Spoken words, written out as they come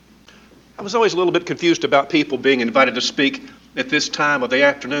I was always a little bit confused about people being invited to speak at this time of the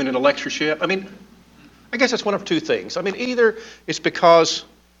afternoon in a lectureship. I guess it's one of two things. Either it's because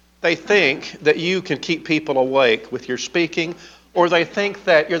they think that you can keep people awake with your speaking, or they think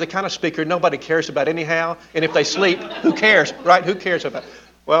that you're the kind of speaker nobody cares about anyhow, and if they sleep, who cares, right? Who cares about it?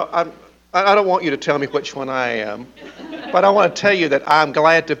 Well, I don't want you to tell me which one I am, but I want to tell you that I'm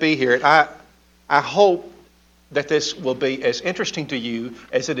glad to be here. I hope that this will be as interesting to you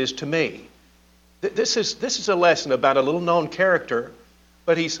as it is to me. This is a lesson about a little-known character,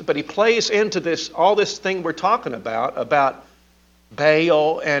 but he plays into all this thing we're talking about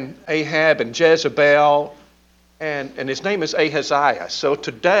Baal and Ahab and Jezebel, and his name is Ahaziah. So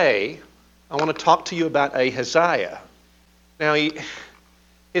today, I want to talk to you about Ahaziah. Now,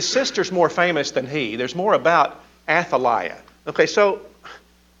 his sister's more famous than he. There's more about Athaliah. Okay, so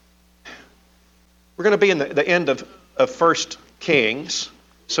we're going to be in the end of 1 Kings.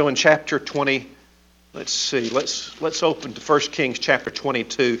 So in chapter 20, let's open to 1 Kings chapter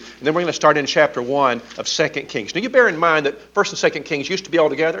 22. And then we're going to start in chapter 1 of 2 Kings. Now you bear in mind that 1 and 2 Kings used to be all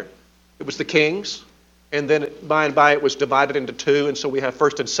together. It was the kings. And then by and by it was divided into two. And so we have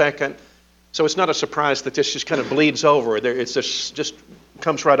 1 and 2. So it's not a surprise that this just kind of bleeds over. It's just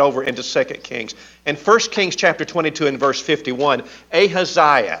comes right over into 2 Kings. And 1 Kings chapter 22 and verse 51,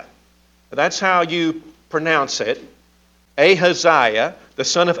 Ahaziah. That's how you pronounce it. Ahaziah, the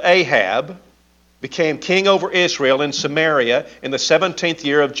son of Ahab, became king over Israel in Samaria in the 17th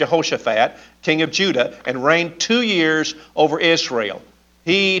year of Jehoshaphat, king of Judah, and reigned 2 years over Israel.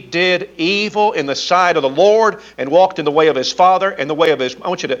 He did evil in the sight of the Lord and walked in the way of his father and the way of his... I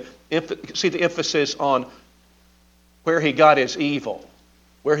want you to see the emphasis on where he got his evil,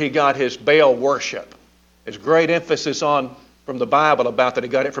 where he got his Baal worship. There's great emphasis on from the Bible about that he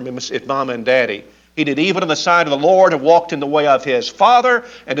got it from his mama and daddy. He did evil in the sight of the Lord and walked in the way of his father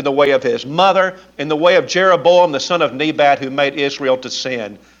and in the way of his mother, in the way of Jeroboam the son of Nebat, who made Israel to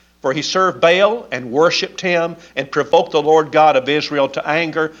sin. For he served Baal and worshipped him and provoked the Lord God of Israel to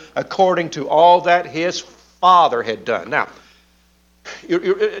anger according to all that his father had done. Now,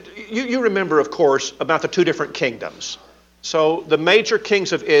 you remember, of course, about the two different kingdoms. So the major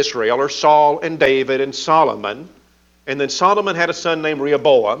kings of Israel are Saul and David and Solomon. And then Solomon had a son named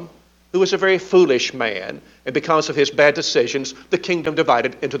Rehoboam, who was a very foolish man. And because of his bad decisions, the kingdom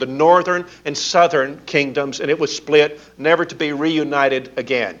divided into the northern and southern kingdoms, and it was split, never to be reunited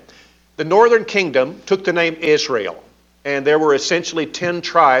again. The northern kingdom took the name Israel, and there were essentially 10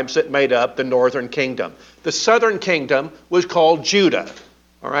 tribes that made up the northern kingdom. The southern kingdom was called Judah,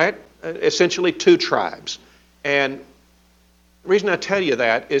 all right? Essentially 2 tribes. And the reason I tell you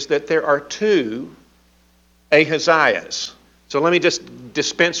that is that there are 2 Ahaziahs. So let me just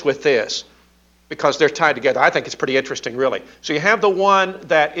dispense with this because they're tied together. I think it's pretty interesting, really. So you have the one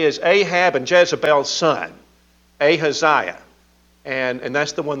that is Ahab and Jezebel's son, Ahaziah. And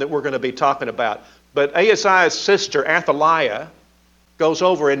that's the one that we're going to be talking about. But Ahaziah's sister, Athaliah, goes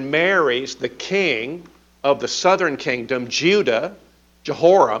over and marries the king of the southern kingdom, Judah,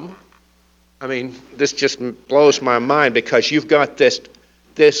 Jehoram. This just blows my mind because you've got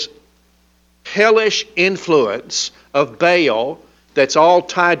this hellish influence of Baal that's all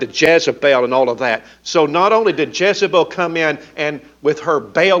tied to Jezebel and all of that. So not only did Jezebel come in and with her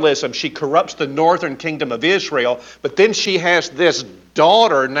Baalism, she corrupts the northern kingdom of Israel, but then she has this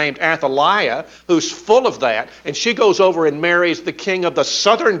daughter named Athaliah who's full of that, and she goes over and marries the king of the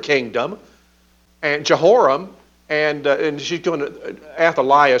southern kingdom, and Jehoram, and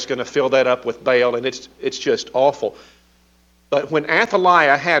Athaliah is going to fill that up with Baal, and it's just awful. But when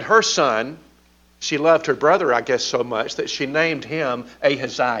Athaliah had her son, she loved her brother, I guess, so much that she named him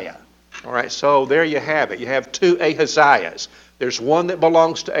Ahaziah. All right, so there you have it. You have 2 Ahaziahs. There's one that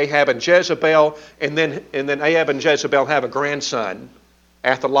belongs to Ahab and Jezebel, and then Ahab and Jezebel have a grandson,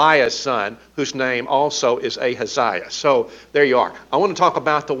 Athaliah's son, whose name also is Ahaziah. So there you are. I want to talk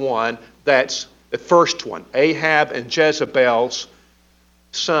about the one that's the first one, Ahab and Jezebel's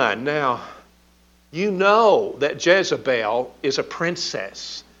son. Now, you know that Jezebel is a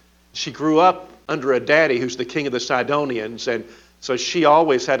princess. She grew up under a daddy who's the king of the Sidonians, and so she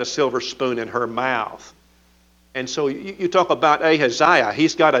always had a silver spoon in her mouth. And so you talk about Ahaziah.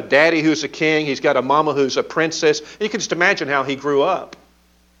 He's got a daddy who's a king. He's got a mama who's a princess. And you can just imagine how he grew up.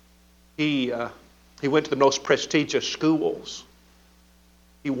 He went to the most prestigious schools.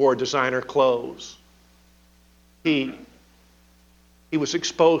 He wore designer clothes. He was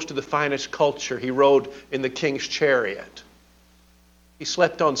exposed to the finest culture. He rode in the king's chariot. He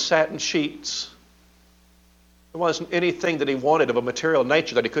slept on satin sheets. There wasn't anything that he wanted of a material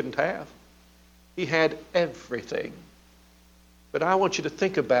nature that he couldn't have. He had everything. But I want you to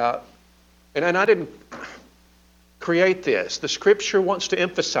think about And I didn't create this. The Scripture wants to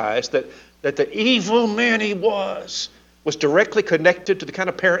emphasize that the evil man he was directly connected to the kind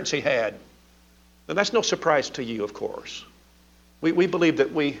of parents he had. And that's no surprise to you, of course. We believe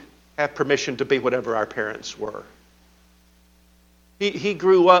that we have permission to be whatever our parents were. He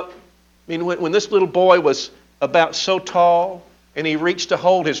grew up, I mean, when this little boy was about so tall and he reached to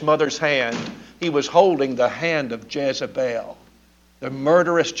hold his mother's hand, he was holding the hand of Jezebel, the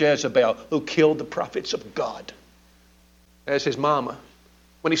murderous Jezebel who killed the prophets of God, as his mama.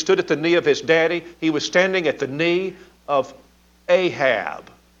 When he stood at the knee of his daddy, he was standing at the knee of Ahab,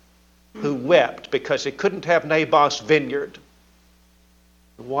 who wept because he couldn't have Naboth's vineyard,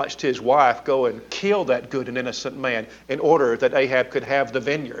 and watched his wife go and kill that good and innocent man in order that Ahab could have the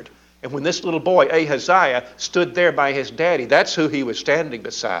vineyard. And when this little boy, Ahaziah, stood there by his daddy, that's who he was standing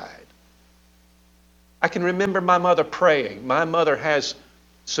beside. I can remember my mother praying. My mother has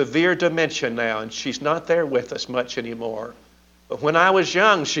severe dementia now, and she's not there with us much anymore. But when I was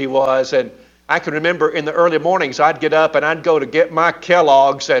young, she was, and I can remember in the early mornings, I'd get up and I'd go to get my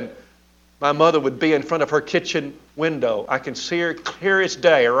Kellogg's, and my mother would be in front of her kitchen window. I can see her clear as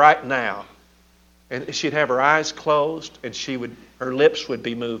day right now. And she'd have her eyes closed, and her lips would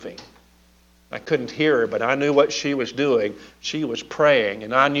be moving. I couldn't hear her, but I knew what she was doing. She was praying,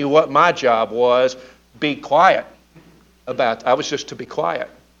 and I knew what my job was. Be quiet I was just to be quiet.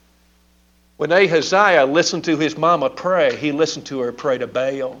 When Ahaziah listened to his mama pray, he listened to her pray to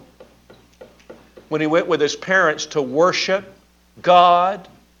Baal. When he went with his parents to worship God,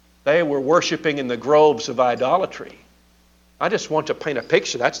 they were worshiping in the groves of idolatry. I just want to paint a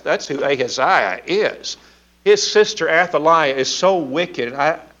picture. That's who Ahaziah is. His sister Athaliah is so wicked.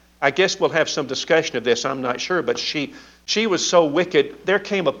 I guess we'll have some discussion of this, I'm not sure, but she was so wicked. There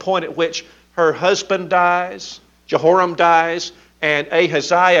came a point at which her husband dies, Jehoram dies, and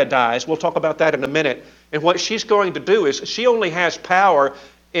Ahaziah dies. We'll talk about that in a minute. And what she's going to do is she only has power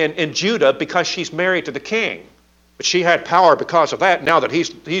in Judah because she's married to the king. But she had power because of that. Now that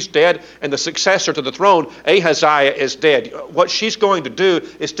he's dead and the successor to the throne, Ahaziah, is dead. What she's going to do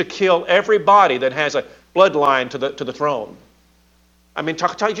is to kill everybody that has a bloodline to the throne. I mean,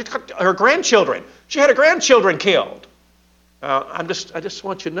 her grandchildren. She had her grandchildren killed. I just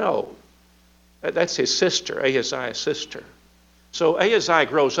want you to know that's his sister, Ahaziah's sister. So Ahaziah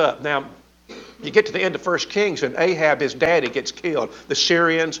grows up. Now, you get to the end of 1 Kings, and Ahab, his daddy, gets killed. The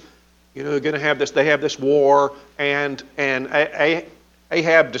Syrians, are going to have this. They have this war, and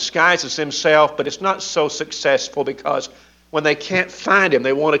Ahab disguises himself, but it's not so successful because when they can't find him,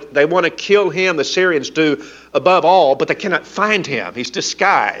 they want to kill him. The Syrians do above all, but they cannot find him. He's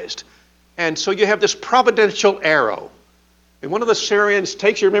disguised, and so you have this providential arrow. And one of the Syrians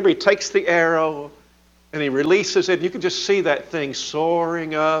he takes the arrow and he releases it. You can just see that thing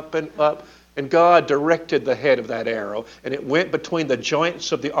soaring up and up. And God directed the head of that arrow, and it went between the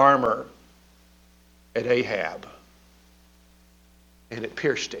joints of the armor at Ahab. And it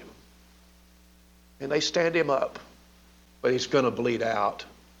pierced him. And they stand him up, but he's going to bleed out.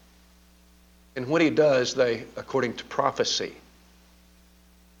 And when he does, according to prophecy,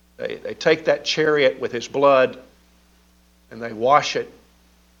 they take that chariot with his blood, and they wash it,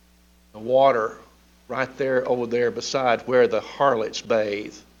 the water, right there over there beside where the harlots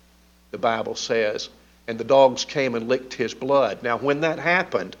bathe, the Bible says. And the dogs came and licked his blood. Now, when that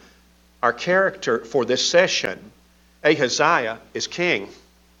happened, our character for this session, Ahaziah, is king.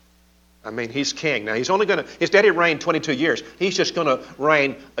 I mean, he's king. Now, his daddy reigned 22 years. He's just going to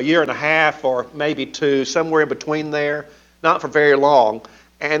reign a year and a half or maybe two, somewhere in between there, not for very long.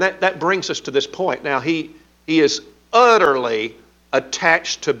 And that brings us to this point. Now, he is utterly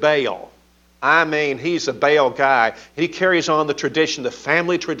attached to Baal. I mean, he's a Baal guy. He carries on the tradition, the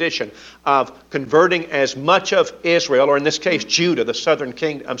family tradition of converting as much of Israel, or in this case, Judah,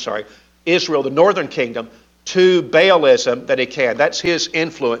 Israel, the northern kingdom, to Baalism that he can. That's his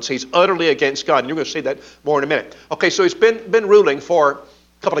influence. He's utterly against God. And you're going to see that more in a minute. Okay, so he's been ruling for a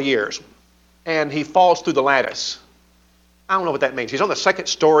couple of years, and he falls through the lattice. I don't know what that means. He's on the second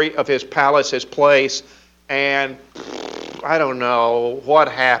story of his palace, his place, and I don't know what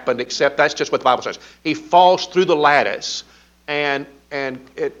happened, except that's just what the Bible says. He falls through the lattice,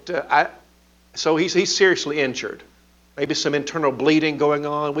 so he's seriously injured. Maybe some internal bleeding going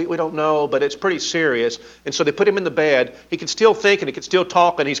on. We don't know, but it's pretty serious. And so they put him in the bed. He can still think and he can still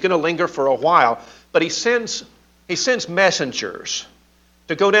talk, and he's going to linger for a while. But he sends messengers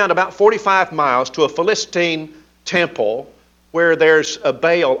to go down about 45 miles to a Philistine temple where there's a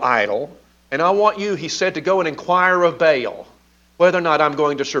Baal idol. And I want you, he said, to go and inquire of Baal whether or not I'm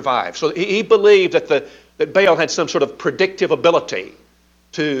going to survive. So he believed that Baal had some sort of predictive ability.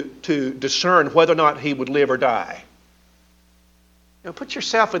 to discern whether or not he would live or die. Put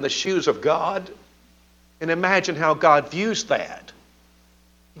yourself in the shoes of God and imagine how God views that.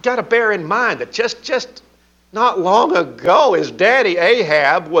 You've got to bear in mind that just not long ago, his daddy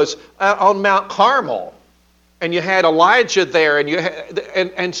Ahab was on Mount Carmel, and you had Elijah there,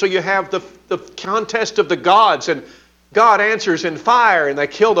 and so you have the contest of the gods, and God answers in fire, and they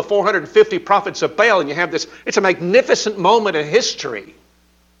kill the 450 prophets of Baal, and you have this. It's a magnificent moment in history.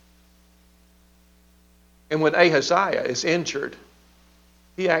 And when Ahaziah is injured,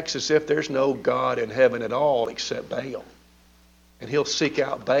 he acts as if there's no God in heaven at all except Baal. And he'll seek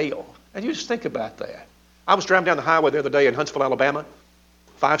out Baal. And you just think about that. I was driving down the highway the other day in Huntsville, Alabama,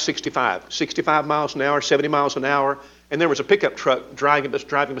 565, 65 miles an hour, 70 miles an hour, and there was a pickup truck driving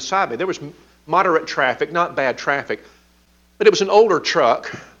beside me. There was moderate traffic, not bad traffic, but it was an older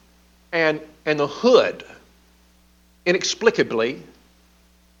truck, and the hood inexplicably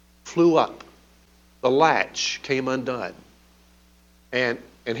flew up. The latch came undone.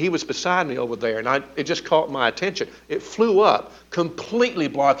 And he was beside me over there, and it just caught my attention. It flew up, completely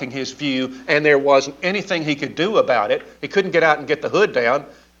blocking his view, and there wasn't anything he could do about it. He couldn't get out and get the hood down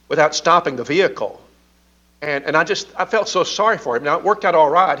without stopping the vehicle. And I felt so sorry for him. Now, it worked out all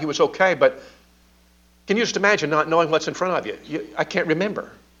right. He was okay, but can you just imagine not knowing what's in front of you? I can't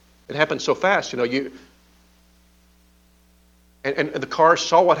remember. It happened so fast, And the car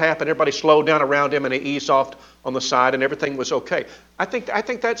saw what happened. Everybody slowed down around him, and he eased off on the side, and everything was okay. I think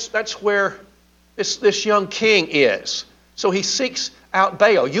that's where this young king is. So he seeks out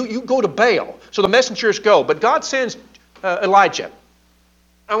Baal. You go to Baal. So the messengers go, but God sends Elijah.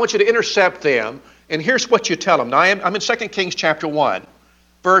 I want you to intercept them, and here's what you tell them. Now I'm in 2 Kings chapter 1,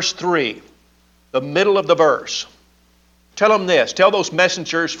 verse 3, the middle of the verse. Tell them this. Tell those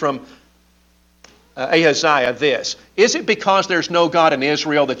messengers from Ahaziah this. Is it because there's no God in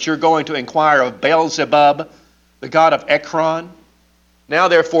Israel that you're going to inquire of Beelzebub, the god of Ekron? Now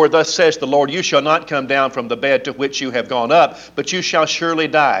therefore, thus says the Lord, you shall not come down from the bed to which you have gone up, but you shall surely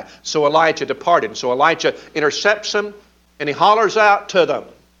die. So Elijah departed. So Elijah intercepts them, and he hollers out to them.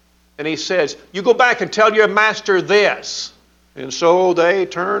 And he says, you go back and tell your master this. And so they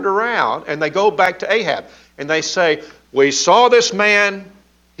turned around, and they go back to Ahab. And they say, we saw this man.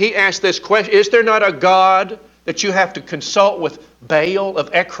 He asked this question, is there not a God that you have to consult with Baal of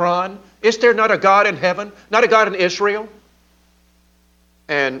Ekron? Is there not a God in heaven? Not a God in Israel?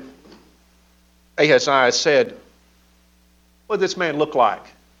 And Ahaziah said, what did this man look like?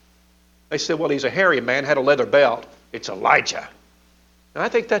 They said, well, he's a hairy man, had a leather belt. It's Elijah. And I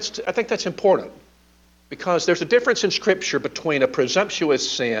think that's important, because there's a difference in Scripture between a presumptuous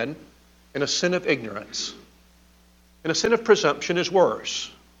sin and a sin of ignorance. And a sin of presumption is worse.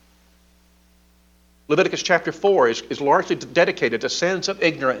 Leviticus chapter 4 is largely dedicated to sins of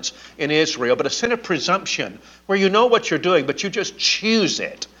ignorance in Israel, but a sin of presumption, where you know what you're doing, but you just choose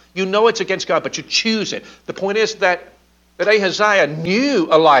it. You know it's against God, but you choose it. The point is that Ahaziah knew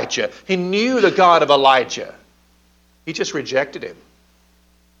Elijah. He knew the God of Elijah. He just rejected him.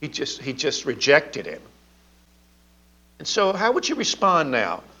 He just rejected him. And so how would you respond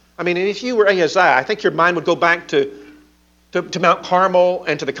now? I mean, if you were Ahaziah, I think your mind would go back to Mount Carmel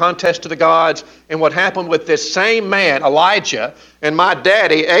and to the contest of the gods and what happened with this same man, Elijah, and my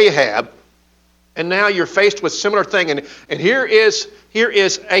daddy, Ahab. And now you're faced with similar thing. And here is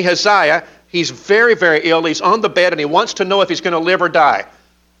Ahaziah. He's very, very ill. He's on the bed, and he wants to know if he's going to live or die.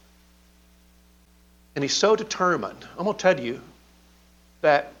 And he's so determined. I'm going to tell you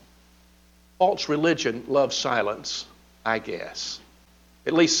that false religion loves silence, I guess.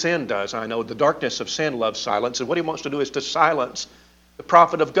 At least sin does, I know. The darkness of sin loves silence. And what he wants to do is to silence the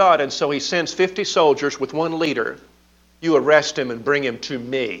prophet of God. And so he sends 50 soldiers with one leader. You arrest him and bring him to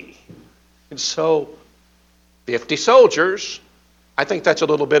me. And so 50 soldiers, I think that's a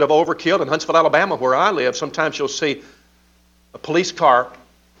little bit of overkill. In Huntsville, Alabama, where I live, sometimes you'll see a police car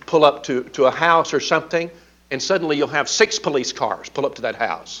pull up to a house or something, and suddenly you'll have 6 police cars pull up to that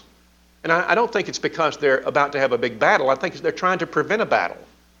house. And I don't think it's because they're about to have a big battle. I think they're trying to prevent a battle.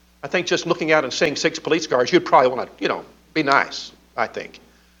 I think just looking out and seeing 6 police cars, you'd probably want to, be nice, I think.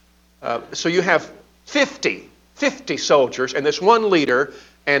 So you have 50 soldiers and this one leader,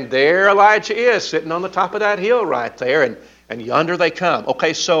 and there Elijah is sitting on the top of that hill right there, and yonder they come.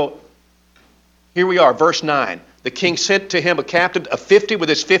 Okay, so here we are, verse 9. The king sent to him a captain of 50 with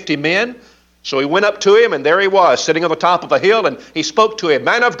his 50 men. So he went up to him, and there he was, sitting on the top of a hill, and he spoke to him,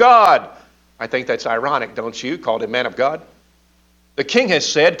 man of God. I think that's ironic, don't you? Called him man of God. The king has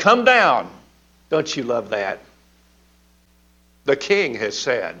said, come down. Don't you love that? The king has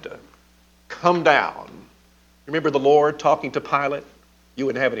said, come down. Remember the Lord talking to Pilate? you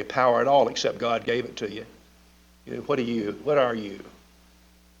wouldn't have any power at all except God gave it to you. What are you? What are you?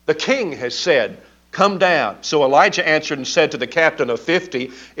 The king has said, come down. So Elijah answered and said to the captain of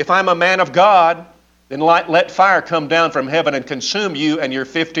 50, if I'm a man of God, then let fire come down from heaven and consume you and your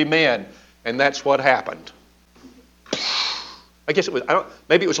 50 men. And that's what happened. I guess it was,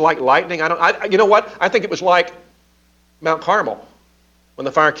 maybe it was like lightning. You know what? I think it was like Mount Carmel when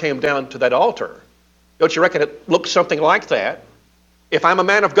the fire came down to that altar. Don't you reckon it looked something like that? If I'm a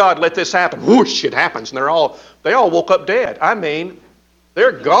man of God, let this happen. Whoosh, it happens. And they all woke up dead. I mean,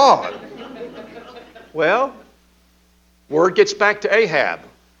 they're gone. Well, word gets back to Ahab.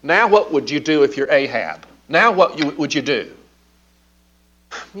 Now what would you do if you're Ahab? Now what would you do?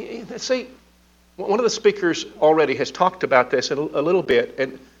 See, one of the speakers already has talked about this a little bit.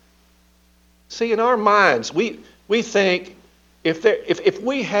 And see, in our minds, we think if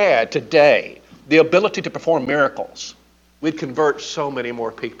we had today the ability to perform miracles, we'd convert so many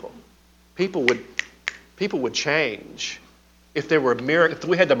more people. People would change. If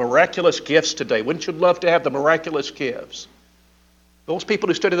we had the miraculous gifts today, wouldn't you love to have the miraculous gifts? Those people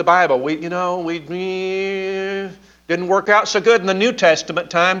who study the Bible, we didn't work out so good in the New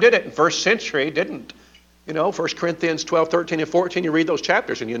Testament time, did it? In first century, didn't. 1 Corinthians 12, 13, and 14, you read those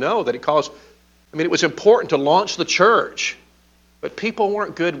chapters and you know that it was important to launch the church, but people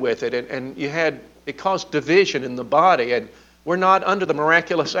weren't good with it, and it caused division in the body, and we're not under the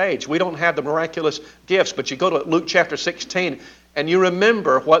miraculous age. We don't have the miraculous gifts, but you go to Luke chapter 16, and you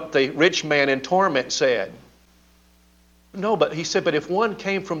remember what the rich man in torment said. No, but he said, but if one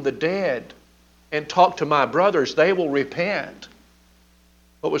came from the dead and talked to my brothers, they will repent.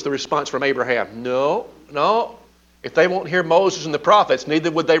 What was the response from Abraham? No. If they won't hear Moses and the prophets, neither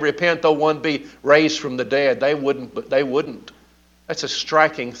would they repent though one be raised from the dead. They wouldn't. That's a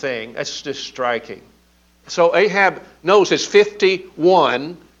striking thing. That's just striking. So Ahab knows his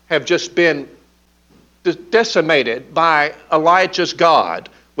 51 have just been decimated by Elijah's God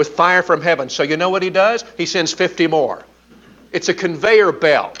with fire from heaven. So you know what he does? He sends 50 more. It's a conveyor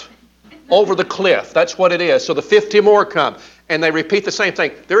belt over the cliff. That's what it is. So the 50 more come, and they repeat the same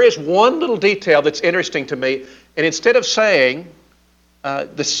thing. There is one little detail that's interesting to me, and instead of saying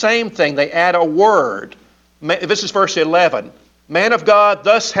the same thing, they add a word. This is verse 11. Man of God,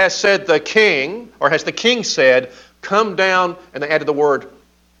 thus has said the king, or has the king said, come down, and they added the word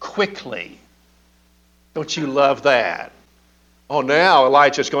quickly. Don't you love that? Oh, now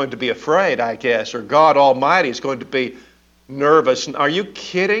Elijah's going to be afraid, I guess, or God Almighty is going to be nervous. Are you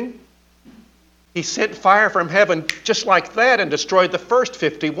kidding? He sent fire from heaven just like that and destroyed the first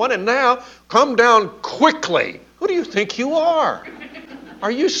 51, and now come down quickly. Who do you think you are?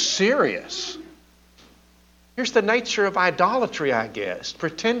 Are you serious? Here's the nature of idolatry, I guess,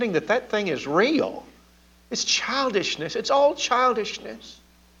 pretending that thing is real. It's childishness. It's all childishness.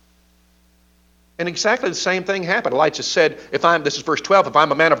 And exactly the same thing happened. Elijah said, this is verse 12, if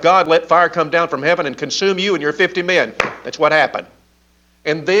I'm a man of God, let fire come down from heaven and consume you and your 50 men. That's what happened.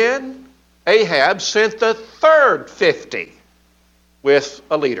 And then Ahab sent the third 50 with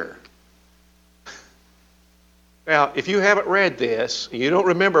a leader. Now, if you haven't read this, and you don't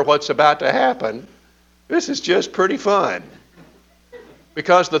remember what's about to happen, this is just pretty fun.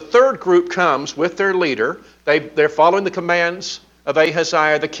 Because the third group comes with their leader. They're following the commands of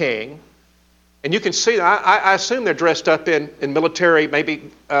Ahaziah the king. And you can see, I assume they're dressed up in military,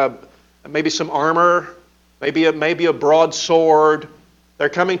 maybe some armor, maybe a broadsword. They're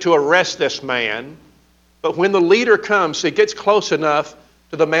coming to arrest this man. But when the leader comes, he gets close enough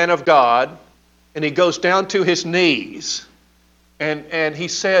to the man of God, and he goes down to his knees. And he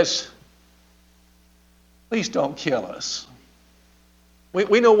says, please don't kill us.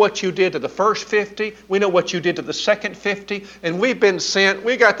 We know what you did to the first 50. We know what you did to the second 50. And we've been sent.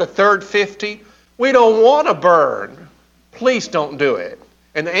 We got the third 50. We don't want to burn. Please don't do it.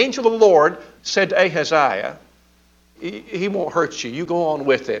 And the angel of the Lord said to Ahaziah, he won't hurt you. You go on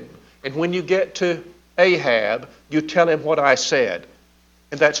with him. And when you get to Ahab, you tell him what I said.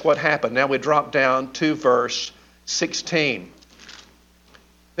 And that's what happened. Now we drop down to verse 16.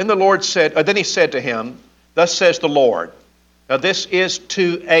 Then he said to him, thus says the Lord. Now this is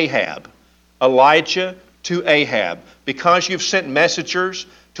to Ahab, Elijah to Ahab, because you've sent messengers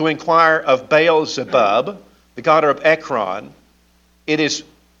to inquire of Baal-zebub, the god of Ekron. Is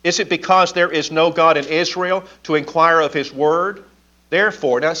it because there is no God in Israel to inquire of his word?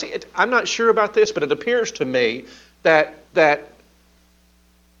 Therefore, now see, I'm not sure about this, but it appears to me that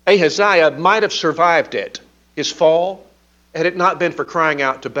Ahaziah might have survived it, his fall, had it not been for crying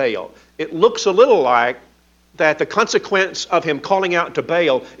out to Baal. It looks a little like that the consequence of him calling out to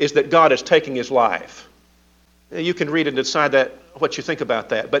Baal is that God is taking his life. You can read and decide that what you think about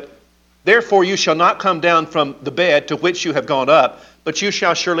that. But therefore you shall not come down from the bed to which you have gone up, but you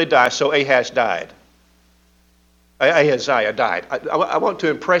shall surely die. So Ahaz died. Ahaziah died. I want to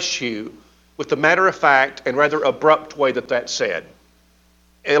impress you with the matter-of-fact and rather abrupt way that that's said.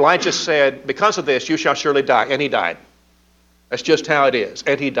 Elijah said, because of this, you shall surely die. And he died. That's just how it is.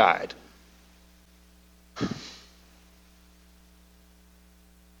 And he died.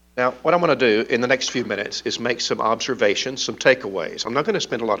 Now, what I'm going to do in the next few minutes is make some observations, some takeaways. I'm not going to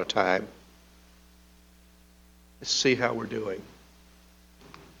spend a lot of time. Let's see how we're doing.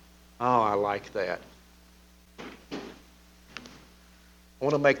 Oh, I like that. I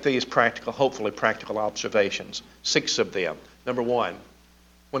want to make these practical, hopefully practical observations. 6 of them. Number 1,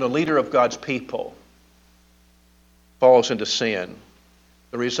 when a leader of God's people falls into sin,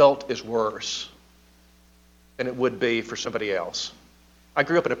 the result is worse than it would be for somebody else. I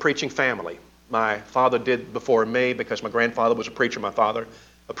grew up in a preaching family. My father did before me because my grandfather was a preacher, my father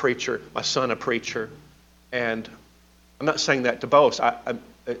a preacher, my son a preacher. And I'm not saying that to boast.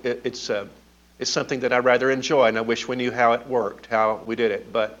 It's something that I rather enjoy, and I wish we knew how it worked, how we did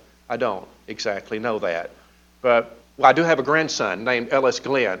it, but I don't exactly know that. But I do have a grandson named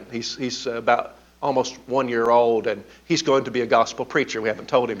Glen. He's about almost 1 year old, and he's going to be a gospel preacher. We haven't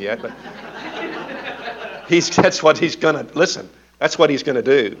told him yet, but that's what he's going to, listen, that's what he's going to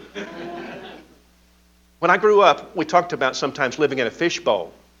do. When I grew up, we talked about sometimes living in a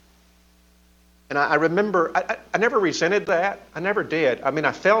fishbowl. And I remember, I never resented that. I never did. I mean,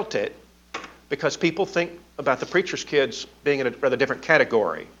 I felt it because people think about the preacher's kids being in a rather different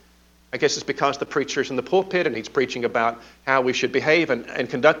category. I guess it's because the preacher's in the pulpit and he's preaching about how we should behave and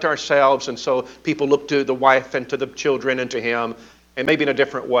conduct ourselves. And so people look to the wife and to the children and to him, and maybe in a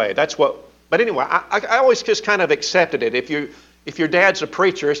different way. But anyway, I always just kind of accepted it. If your dad's a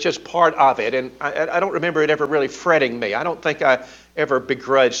preacher, it's just part of it. And I don't remember it ever really fretting me. I don't think I ever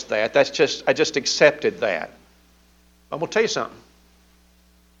begrudged that. I just accepted that. I'm going to tell you something.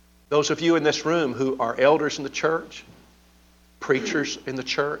 Those of you in this room who are elders in the church, preachers in the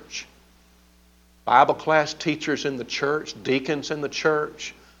church, Bible class teachers in the church, deacons in the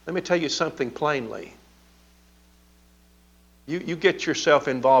church, let me tell you something plainly. You get yourself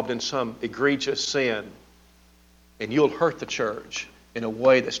involved in some egregious sin, and you'll hurt the church in a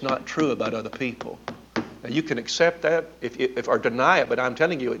way that's not true about other people. Now, you can accept that or deny it, but I'm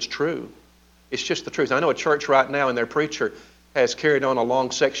telling you it's true. It's just the truth. I know a church right now and their preacher has carried on a long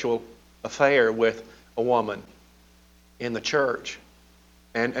sexual affair with a woman in the church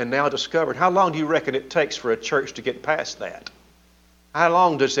and now discovered. How long do you reckon it takes for a church to get past that? How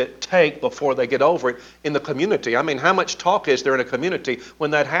long does it take before they get over it in the community? I mean, how much talk is there in a community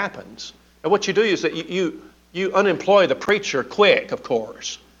when that happens? And what you do is that you unemploy the preacher quick, of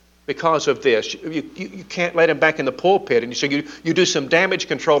course, because of this. You can't let him back in the pulpit, and so you do some damage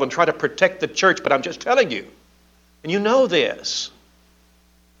control and try to protect the church, but I'm just telling you, and you know this.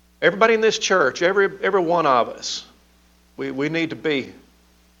 Everybody in this church, every one of us, we need to be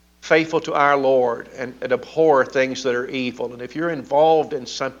faithful to our Lord and abhor things that are evil. And if you're involved in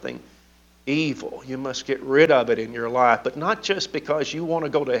something evil, you must get rid of it in your life. But not just because you want to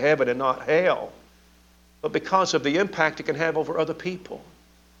go to heaven and not hell, but because of the impact it can have over other people.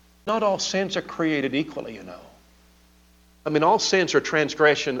 Not all sins are created equally, you know. I mean, all sins are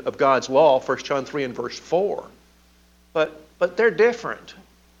transgression of God's law, 1 John 3 and verse 4. But they're different.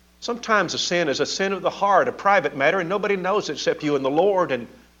 Sometimes a sin is a sin of the heart, a private matter, and nobody knows it except you and the Lord, and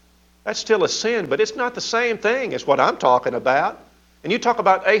that's still a sin, but it's not the same thing as what I'm talking about. And you talk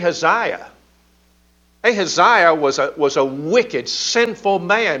about Ahaziah. Ahaziah was a wicked, sinful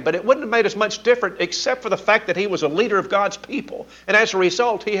man, but it wouldn't have made as much difference except for the fact that he was a leader of God's people. And as a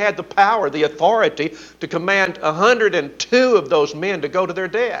result, he had the power, the authority to command 102 of those men to go to their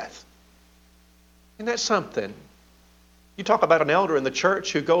death. Isn't that something? You talk about an elder in the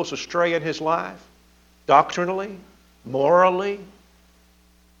church who goes astray in his life, doctrinally, morally.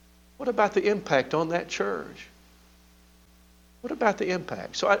 What about the impact on that church? What about the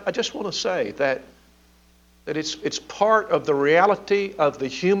impact? So I just want to say that it's part of the reality of the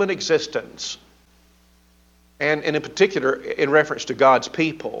human existence, and in particular in reference to God's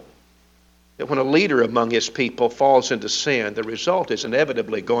people, that when a leader among his people falls into sin, the result is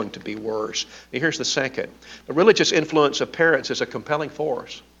inevitably going to be worse. And here's the second. The religious influence of parents is a compelling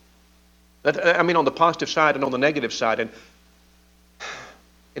force. I mean, on the positive side and on the negative side.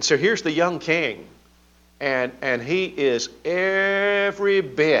 And so here's the young king, and he is every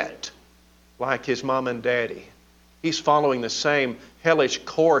bit like his mom and daddy. He's following the same hellish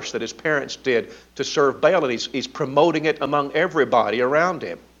course that his parents did to serve Baal, and he's promoting it among everybody around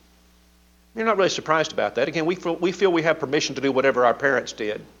him. You're not really surprised about that. Again, we feel we have permission to do whatever our parents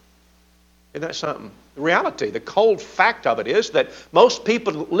did. Isn't that something? The reality, the cold fact of it is that most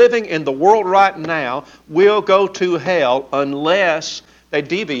people living in the world right now will go to hell unless they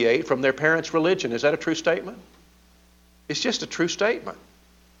deviate from their parents' religion. Is that a true statement? It's just a true statement.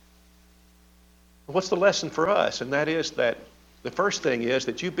 What's the lesson for us? And that is that the first thing is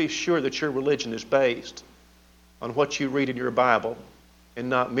that you be sure that your religion is based on what you read in your Bible and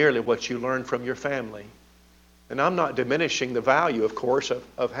not merely what you learn from your family. And I'm not diminishing the value, of course,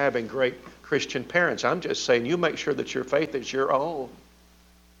 of having great Christian parents. I'm just saying you make sure that your faith is your own.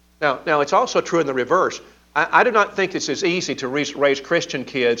 Now it's also true in the reverse. I do not think it's as easy to raise Christian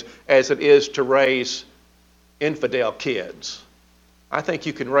kids as it is to raise infidel kids. I think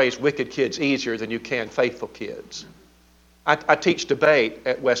you can raise wicked kids easier than you can faithful kids. I teach debate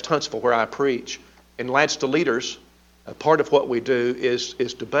at West Huntsville where I preach. And lads to leaders, part of what we do is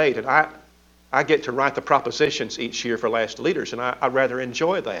debate. And I get to write the propositions each year for lads to leaders, and I rather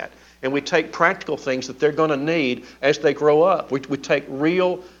enjoy that. And we take practical things that they're going to need as they grow up. We take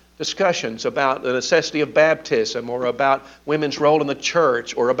real discussions about the necessity of baptism, or about women's role in the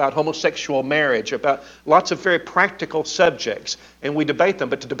church, or about homosexual marriage, about lots of very practical subjects, and we debate them.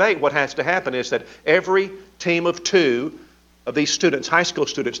 But to debate, what has to happen is that every team of two of these students, high school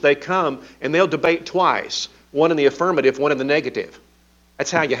students, they come and they'll debate twice, one in the affirmative, one in the negative.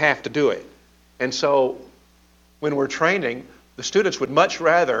 That's how you have to do it. And so when we're training, the students would much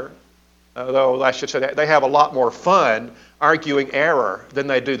rather, though I should say that they have a lot more fun arguing error than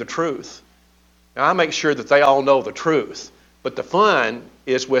they do the truth. Now, I make sure that they all know the truth, but the fun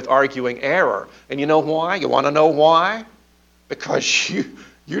is with arguing error. And you know why? You want to know why? Because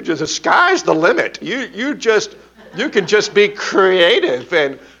you just, the sky's the limit. You can just be creative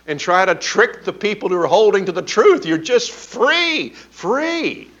and try to trick the people who are holding to the truth. You're just free.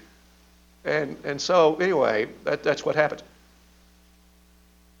 And so anyway, that's what happens.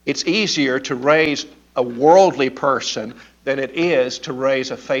 It's easier to raise a worldly person than it is to raise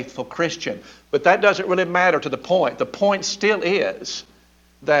a faithful Christian. But that doesn't really matter to the point. The point still is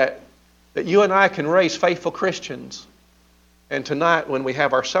that you and I can raise faithful Christians. And tonight when we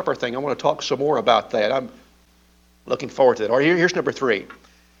have our supper thing, I want to talk some more about that. I'm looking forward to that. All right, here's number 3.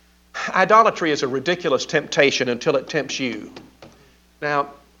 Idolatry is a ridiculous temptation until it tempts you. Now,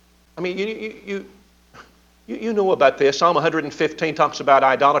 I mean, you know about this. Psalm 115 talks about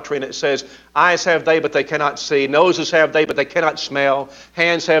idolatry, and it says, eyes have they, but they cannot see. Noses have they, but they cannot smell.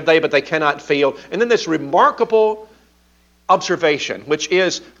 Hands have they, but they cannot feel. And then this remarkable observation, which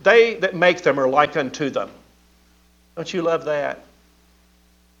is, they that make them are like unto them. Don't you love that?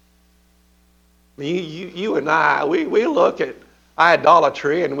 You and I, we look at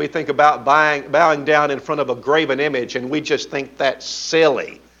idolatry and we think about bowing down in front of a graven image, and we just think that's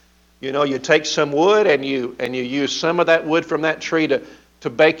silly. You know, you take some wood and you use some of that wood from that tree to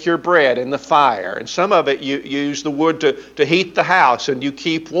bake your bread in the fire. And some of it you use the wood to heat the house and you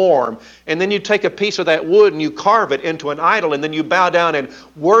keep warm. And then you take a piece of that wood and you carve it into an idol, and then you bow down and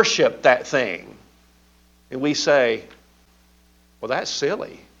worship that thing. And we say, well, that's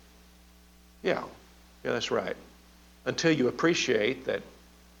silly. Yeah, that's right. Until you appreciate that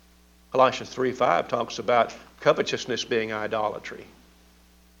Colossians 3:5 talks about covetousness being idolatry.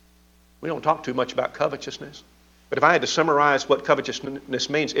 We don't talk too much about covetousness. But if I had to summarize what covetousness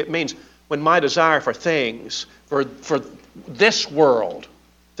means, it means when my desire for things, for this world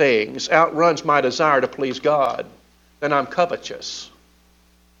things, outruns my desire to please God, then I'm covetous.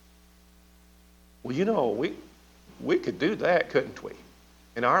 Well, you know, we could do that, couldn't we?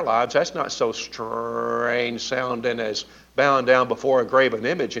 In our lives, that's not so strange sounding as bowing down before a graven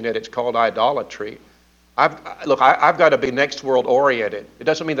image, and yet it's called idolatry. I've got to be next world oriented. It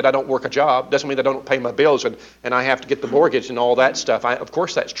doesn't mean that I don't work a job. It doesn't mean that I don't pay my bills and I have to get the mortgage and all that stuff. Of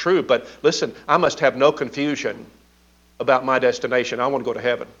course that's true, but listen, I must have no confusion about my destination. I want to go to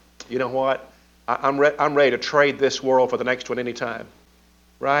heaven. You know what? I'm ready to trade this world for the next one anytime.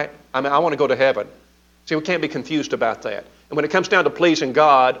 Right? I mean, I want to go to heaven. See, we can't be confused about that. And when it comes down to pleasing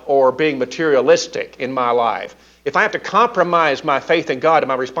God or being materialistic in my life, if I have to compromise my faith in God and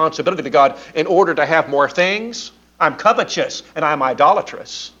my responsibility to God in order to have more things, I'm covetous and I'm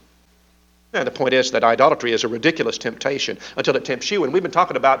idolatrous. And the point is that idolatry is a ridiculous temptation until it tempts you. And we've been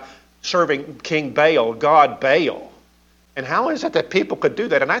talking about serving King Baal, God Baal. And how is it that people could do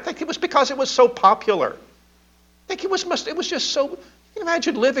that? And I think it was because it was so popular. I think it was just so... You can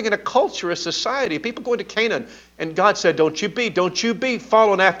imagine living in a culture, a society, people going to Canaan, and God said, don't you be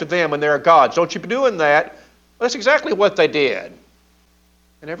following after them and their gods. Don't you be doing that. Well, that's exactly what they did.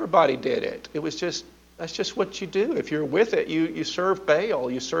 And everybody did it. It was just That's just what you do. If you're with it, you serve Baal,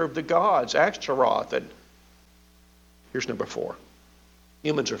 you serve the gods, Ashtaroth. And here's number 4.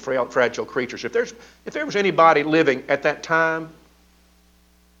 Humans are fragile creatures. If there was anybody living at that time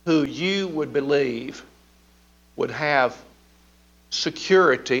who you would believe would have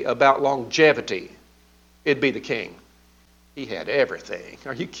security about longevity, it'd be the king. He had everything.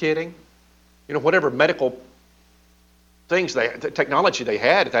 Are you kidding? Whatever medical the technology they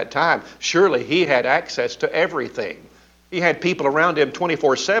had at that time, surely he had access to everything. He had people around him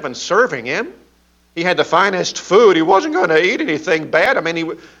 24/7 serving him. He had the finest food. He wasn't going to eat anything bad. I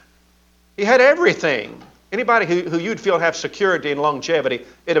mean, he had everything. Anybody who you'd feel have security and longevity,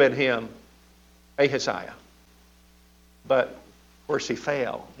 it'd have been him, Ahaziah. But, of course, he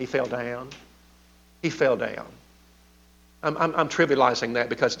fell. He fell down. He fell down. I'm trivializing that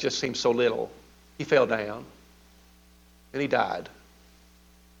because it just seems so little. He fell down. And he died.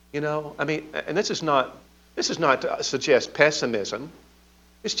 And this is not to suggest pessimism.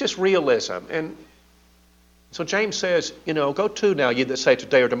 It's just realism. And so James says, go to now, ye that say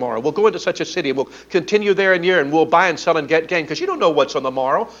today or tomorrow. We'll go into such a city, we'll continue there and year, and we'll buy and sell and get gain, because you don't know what's on the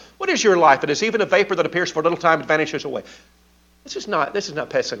morrow. What is your life? It is even a vapor that appears for a little time and vanishes away. This is not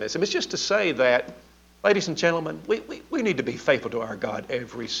pessimism. It's just to say that, ladies and gentlemen, we need to be faithful to our God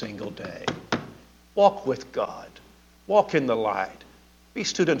every single day. Walk with God. Walk in the light. Be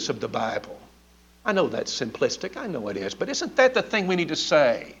students of the Bible. I know that's simplistic. I know it is. But isn't that the thing we need to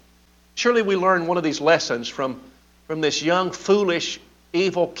say? Surely we learn one of these lessons from this young, foolish,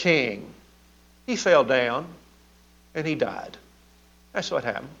 evil king. He fell down and he died. That's what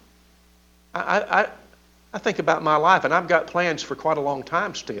happened. I think about my life, and I've got plans for quite a long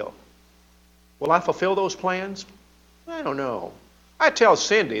time still. Will I fulfill those plans? I don't know. I tell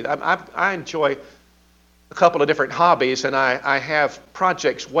Cindy, I enjoy a couple of different hobbies, and I have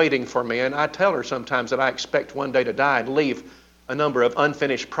projects waiting for me, and I tell her sometimes that I expect one day to die and leave a number of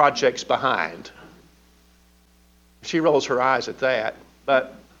unfinished projects behind. She rolls her eyes at that,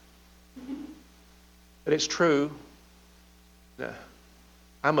 but it's true.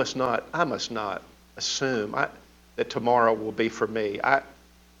 I must not assume that tomorrow will be for me. I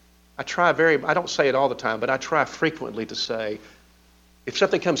don't say it all the time, but I try frequently to say, if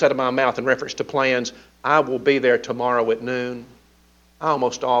something comes out of my mouth in reference to plans, I will be there tomorrow at noon, I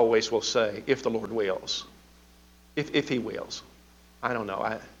almost always will say, if the Lord wills. If He wills. I don't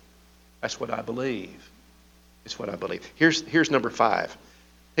know. That's what I believe. It's what I believe. Here's number 5.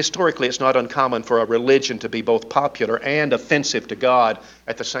 Historically, it's not uncommon for a religion to be both popular and offensive to God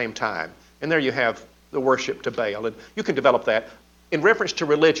at the same time. And there you have the worship to Baal. And you can develop that. In reference to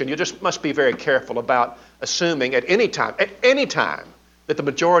religion, you just must be very careful about assuming at any time, that the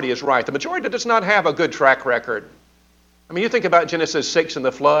majority is right. The majority does not have a good track record. I mean, you think about Genesis 6 and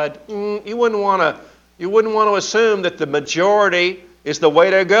the flood. You wouldn't want to assume that the majority is the way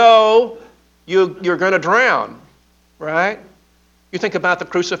to go. You're going to drown, right? You think about the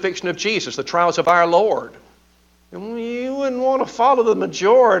crucifixion of Jesus, the trials of our Lord. You wouldn't want to follow the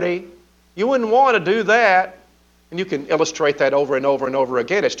majority. You wouldn't want to do that. And you can illustrate that over and over and over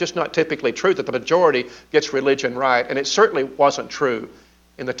again. It's just not typically true that the majority gets religion right. And it certainly wasn't true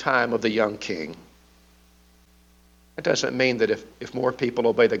in the time of the young king. That doesn't mean that if more people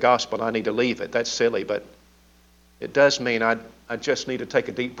obey the gospel, I need to leave it. That's silly. But it does mean I just need to take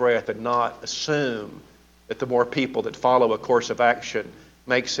a deep breath and not assume that the more people that follow a course of action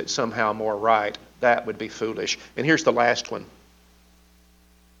makes it somehow more right. That would be foolish. And here's the last one.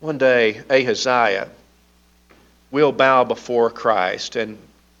 One day, Ahaziah will bow before Christ, and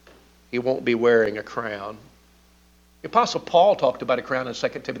he won't be wearing a crown. The Apostle Paul talked about a crown in 2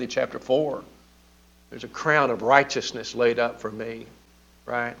 Timothy chapter 4. There's a crown of righteousness laid up for me,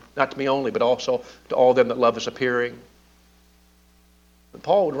 right? Not to me only, but also to all them that love His appearing. But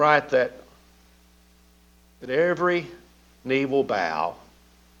Paul would write that every knee will bow,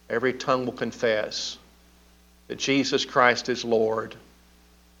 every tongue will confess that Jesus Christ is Lord,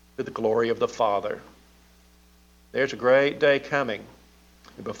 to the glory of the Father. There's a great day coming.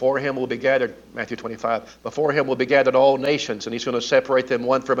 And before Him will be gathered, Matthew 25, before Him will be gathered all nations, and He's going to separate them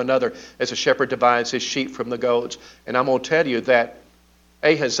one from another as a shepherd divides his sheep from the goats. And I'm going to tell you that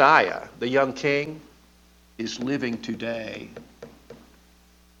Ahaziah, the young king, is living today.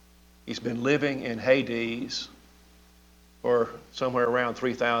 He's been living in Hades for somewhere around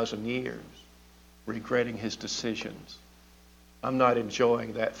 3,000 years, regretting his decisions. I'm not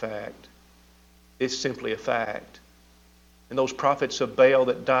enjoying that fact. It's simply a fact. And those prophets of Baal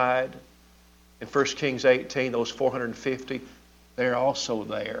that died in 1 Kings 18, those 450, they're also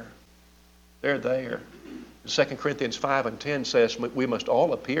there. They're there. 2 Corinthians 5 and 10 says we must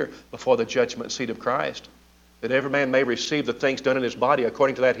all appear before the judgment seat of Christ, that every man may receive the things done in his body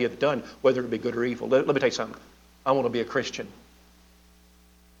according to that he hath done, whether it be good or evil. Let me tell you something. I want to be a Christian.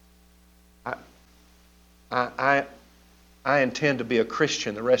 I intend to be a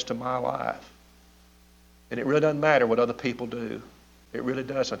Christian the rest of my life. And it really doesn't matter what other people do. It really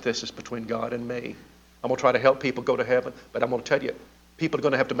doesn't. This is between God and me. I'm going to try to help people go to heaven, but I'm going to tell you, people are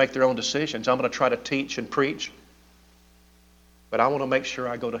going to have to make their own decisions. I'm going to try to teach and preach, but I want to make sure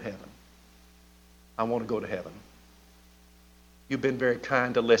I go to heaven. I want to go to heaven. You've been very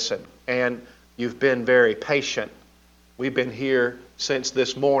kind to listen, and you've been very patient. We've been here since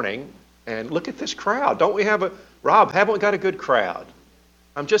this morning, and look at this crowd. Don't we have Rob, haven't we got a good crowd?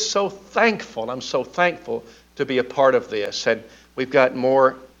 I'm just so thankful. I'm so thankful to be a part of this, and we've got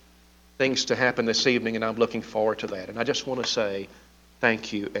more things to happen this evening, and I'm looking forward to that. And I just want to say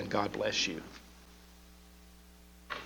thank you and God bless you.